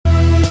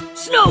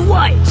Snow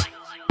White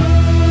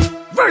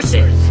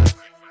versus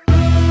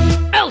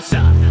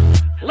Elsa.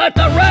 Let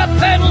the rap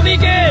battle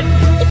begin!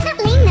 It's not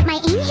lame that my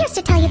aim here's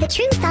to tell you the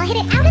truth. I'll hit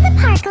it out of the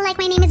park like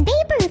my name is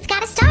Babe Ruth.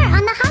 Got a star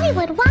on the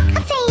Hollywood Walk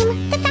of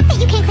Fame. The fact that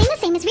you can't claim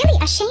the same is really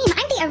a shame.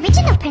 I'm the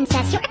original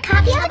princess, you're a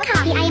copy of a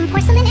copy. I am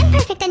porcelain and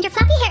perfect and your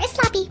floppy hair is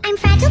sloppy. I'm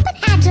fragile but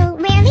agile,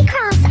 rarely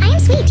cross. I am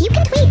sweet, you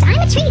can tweet, I'm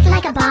a treat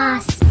like a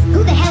boss.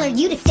 Who the hell are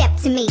you to step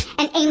to me?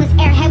 An aimless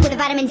airhead with a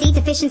vitamin D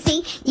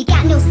deficiency? You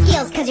got no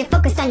skills cause you're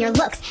focused on your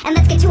looks. And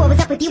let's get to what was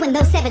up with you and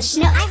those savage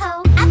schnooks.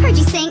 I've heard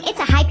you sing, it's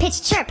a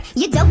high-pitched chirp.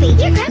 You're dopey,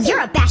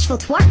 you're a bashful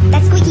twerp.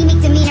 That squeaky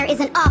meek demeanor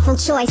is an awful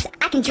choice.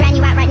 I can drown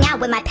you out right now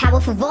with my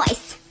powerful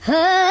voice.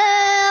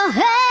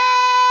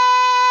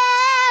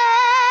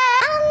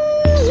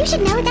 You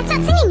should know that's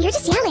not singing, you're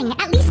just yelling.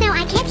 At least now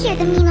I can't hear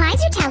the mean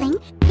lies you're telling.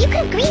 You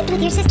could have grieved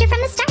with your sister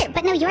from the start,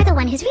 but no, you're the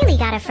one who's really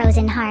got a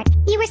frozen heart.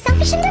 You were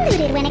selfish and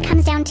deluded when it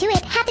comes down to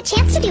it. Had the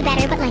chance to do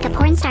better, but like a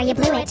porn star you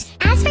blew it.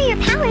 As for your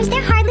powers,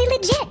 they're hardly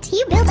legit.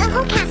 You built a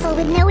whole castle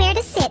with nowhere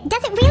to sit.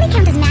 Does it really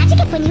count as magic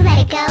if when you let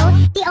it go?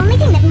 The only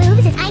thing that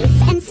moves is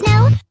ice and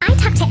snow. I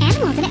talk to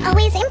animals and it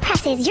always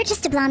impresses. You're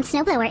just a blonde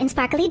snowblower in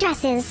sparkly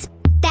dresses.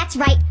 That's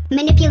right,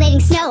 manipulating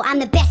snow. I'm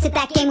the best at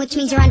that game, which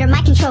means you're under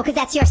my control, cause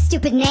that's your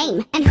stupid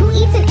name. And who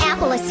eats an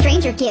apple a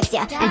stranger gives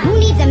ya? And who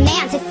needs a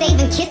man to save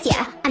and kiss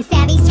ya? I'm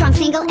savvy, strong,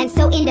 single, and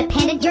so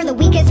independent. You're the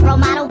weakest role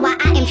model, why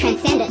I am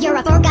transcendent. You're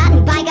a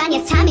forgotten bygone,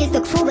 yes, time is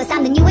the cruelest.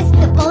 I'm the newest,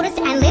 the boldest,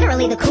 and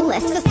literally the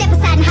coolest. So step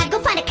aside and hide,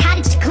 go find a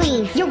cottage to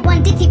clean. You're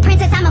one ditzy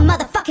princess, I'm a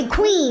motherfucking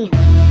queen.